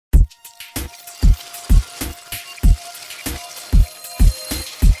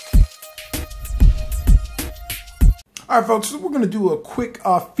All right, folks, so we're going to do a quick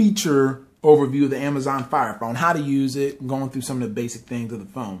feature overview of the Amazon Fire Phone, how to use it, going through some of the basic things of the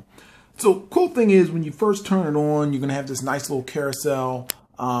phone. So cool thing is when you first turn it on, you're going to have this nice little carousel,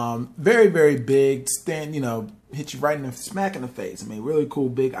 very, very big, hit you right in the smack in the face. I mean, really cool,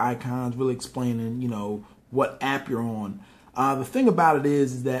 big icons, really explaining, what app you're on. The thing about it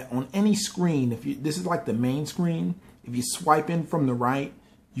is that on any screen, this is like the main screen, if you swipe in from the right,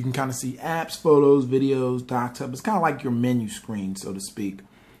 you can kind of see apps, photos, videos, docs, hub. It's kind of like your menu screen, so to speak.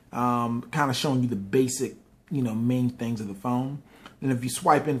 Kind of showing you the basic, main things of the phone. And if you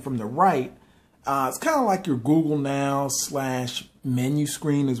swipe in from the right, it's kind of like your Google Now / menu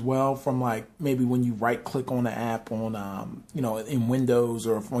screen as well, from like maybe when you right click on the app on, in Windows,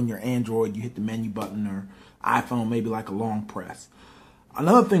 or if on your Android, you hit the menu button, or iPhone, maybe like a long press.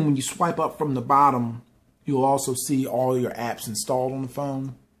 Another thing, when you swipe up from the bottom, you'll also see all your apps installed on the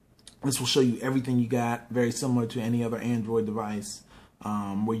phone. This will show you everything you got, very similar to any other Android device,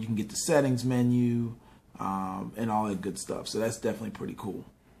 where you can get the settings menu and all that good stuff. So that's definitely pretty cool.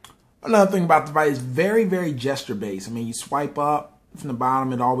 Another thing about the device, very, very gesture based. I mean, you swipe up from the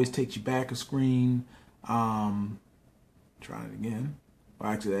bottom, it always takes you back a screen. Try it again.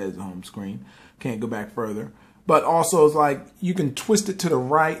 Well, actually, that is the home screen. Can't go back further. But also, it's like you can twist it to the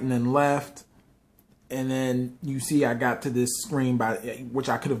right and then left. And then you see I got to this screen which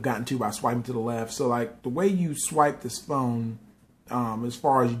I could have gotten to by swiping to the left. So like the way you swipe this phone, as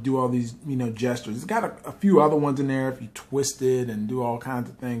far as you do all these, gestures, it's got a few other ones in there. If you twist it and do all kinds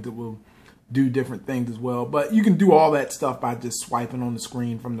of things, it will do different things as well. But you can do all that stuff by just swiping on the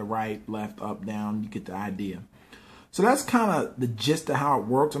screen from the right, left, up, down. You get the idea. So that's kind of the gist of how it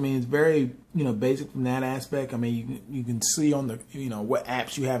works. I mean, it's very, basic from that aspect. I mean, you can see on the, what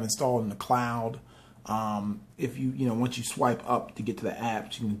apps you have installed in the cloud. If once you swipe up to get to the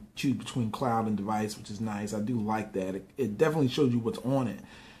apps, you can choose between cloud and device, which is nice. I do like that. It definitely shows you what's on it.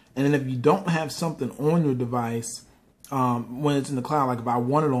 And then if you don't have something on your device, when it's in the cloud, like if I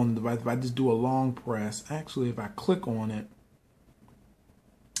want it on the device, if I just do a long press, actually, if I click on it,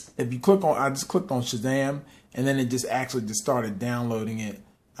 I just clicked on Shazam, and then it just actually just started downloading it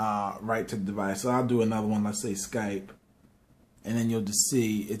right to the device. So I'll do another one, let's say Skype. And then you'll just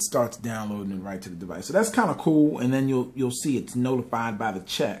see it starts downloading it right to the device. So that's kind of cool. And then you'll see it's notified by the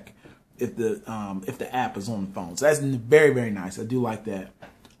check if the app is on the phone. So that's very, very nice. I do like that.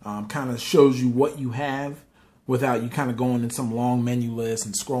 Kind of shows you what you have without you kind of going in some long menu list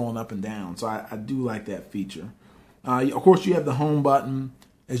and scrolling up and down. So I do like that feature. Of course, you have the home button.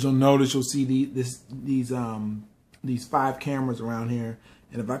 As you'll notice, you'll see these 5 cameras around here.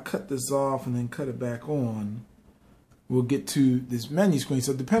 And if I cut this off and then cut it back on, we'll get to this menu screen.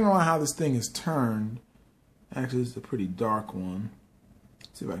 So depending on how this thing is turned, actually this is a pretty dark one.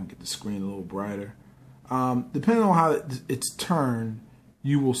 Let's see if I can get the screen a little brighter. Depending on how it's turned,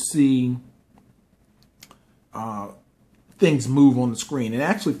 you will see things move on the screen. It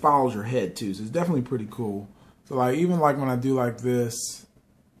actually follows your head too, so it's definitely pretty cool. So like even like when I do like this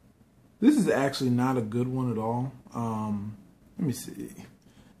is actually not a good one at all. Let me see.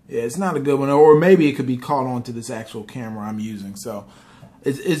 Yeah, it's not a good one, or maybe it could be caught onto this actual camera I'm using. So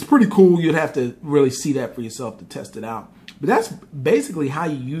it's pretty cool. You'd have to really see that for yourself to test it out. But that's basically how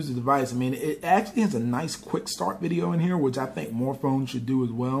you use the device. I mean, it actually has a nice quick start video in here, which I think more phones should do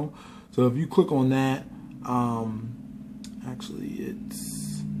as well. So if you click on that, actually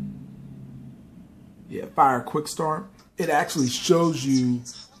it's, Fire Quick Start. It actually shows you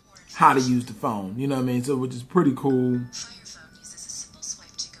how to use the phone. You know what I mean? So which is pretty cool.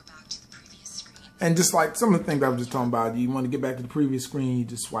 And just like some of the things I was just talking about, you want to get back to the previous screen, you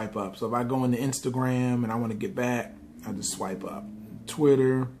just swipe up. So if I go into Instagram and I want to get back, I just swipe up.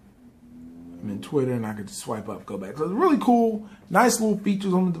 Twitter, I'm in Twitter and I could just swipe up, go back. So it's really cool, nice little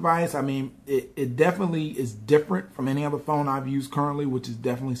features on the device. I mean, it definitely is different from any other phone I've used currently, which is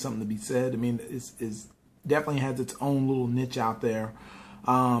definitely something to be said. I mean, it's definitely has its own little niche out there.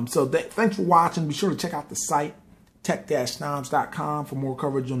 So thanks for watching. Be sure to check out the site, tech-snobs.com, for more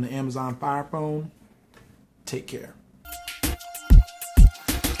coverage on the Amazon Fire Phone. Take care.